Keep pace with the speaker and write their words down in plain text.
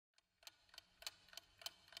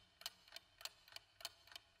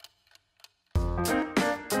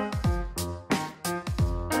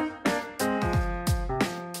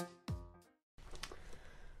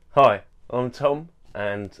Hi, I'm Tom,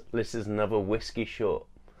 and this is another Whiskey Short.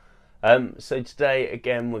 So today,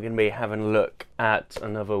 again, we're going to be having a look at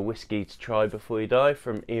another whiskey to try before you die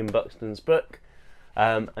from Ian Buxton's book.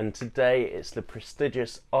 And today it's the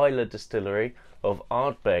prestigious Islay distillery of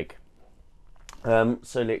Ardbeg.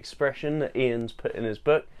 So the expression that Ian's put in his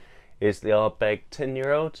book is the Ardbeg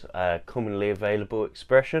 10-year-old, commonly available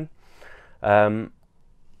expression. And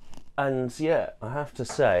yeah, I have to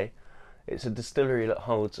say, it's a distillery that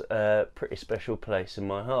holds a pretty special place in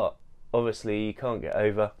my heart. Obviously, you can't get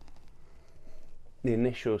over the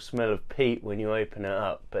initial smell of peat when you open it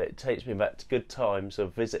up, but it takes me back to good times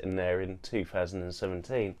of visiting there in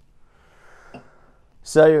 2017.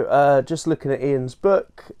 So, just looking at Ian's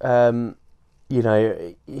book, you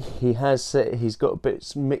know, he's got a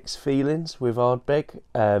bit mixed feelings with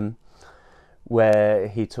Ardbeg, where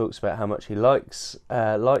he talks about how much he likes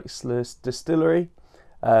this distillery.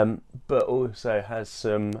 But also has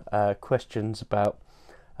some questions about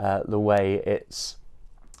the way it's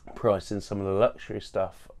pricing some of the luxury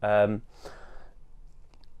stuff. I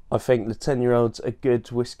think the 10-year-old's a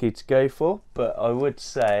good whiskey to go for, but I would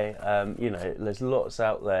say, you know, there's lots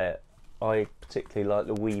out there. I particularly like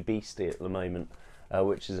the Wee Beastie at the moment,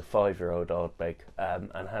 which is a 5-year-old Ardbeg,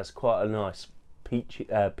 and has quite a nice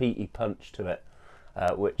peaty punch to it,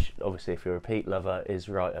 which obviously, if you're a peat lover, is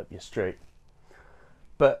right up your street.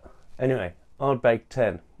 But anyway, Ardbeg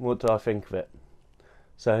 10, what do I think of it?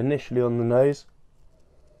 So initially on the nose,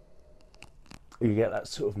 you get that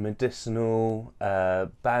sort of medicinal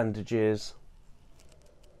bandages,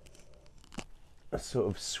 a sort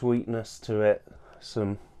of sweetness to it,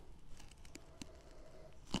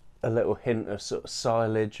 a little hint of sort of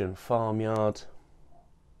silage and farmyard.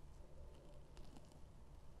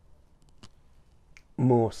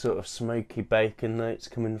 More sort of smoky bacon notes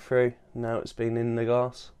coming through now it's been in the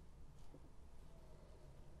glass.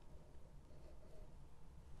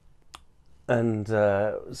 And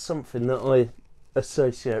something that I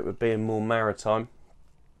associate with being more maritime.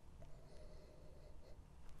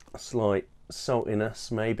 A slight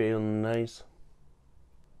saltiness maybe on the nose.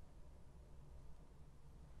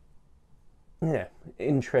 Yeah,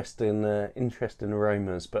 interesting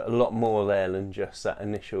aromas, but a lot more there than just that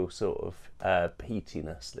initial sort of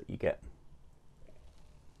peatiness that you get.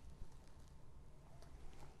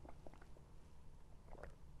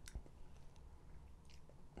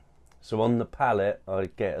 So on the palate, I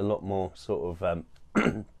get a lot more sort of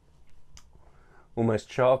almost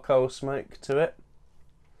charcoal smoke to it.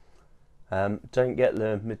 Don't get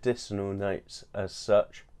the medicinal notes as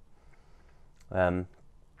such.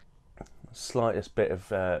 Slightest bit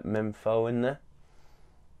of menthol in there.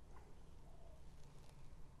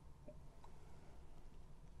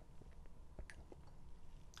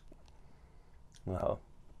 Well,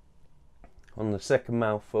 on the second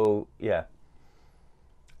mouthful, yeah,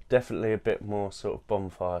 definitely a bit more sort of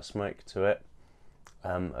bonfire smoke to it.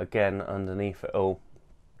 Again, underneath it all,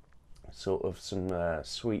 sort of some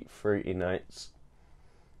sweet fruity notes.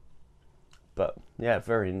 But yeah,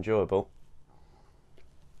 very enjoyable.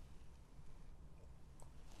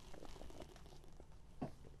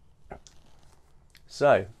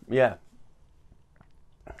 So yeah,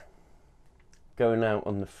 going out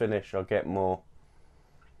on the finish, I'll get more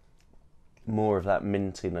of that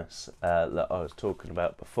mintiness that I was talking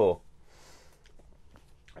about before.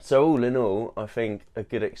 So all in all, I think a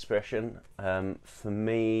good expression. For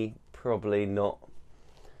me, probably not.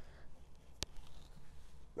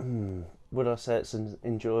 Would I say it's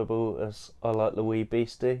enjoyable as I like the Wee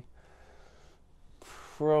Beastie?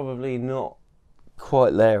 Probably not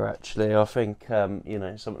quite there actually. I think you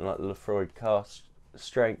know, something like the Lefroy cask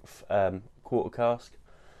strength quarter cask,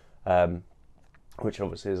 which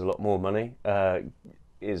obviously is a lot more money,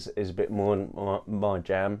 is a bit more my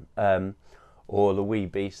jam, or the Wee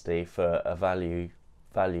Beastie for a value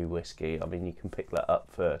whiskey. I mean, you can pick that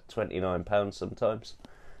up for £29 sometimes.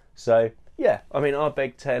 So yeah, I mean,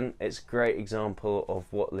 Ardbeg 10, it's a great example of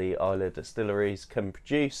what the Islay distilleries can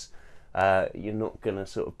produce. You're not gonna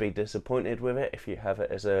sort of be disappointed with it if you have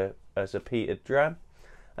it as a peated dram.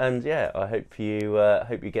 And yeah, I hope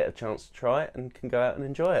you get a chance to try it and can go out and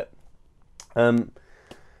enjoy it.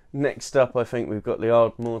 Next up, I think we've got the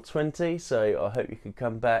Ardmore 20, so I hope you can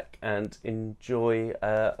come back and enjoy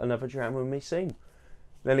another dram with me soon.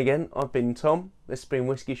 Then again, I've been Tom, this has been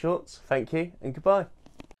Whiskey Shorts, thank you and goodbye.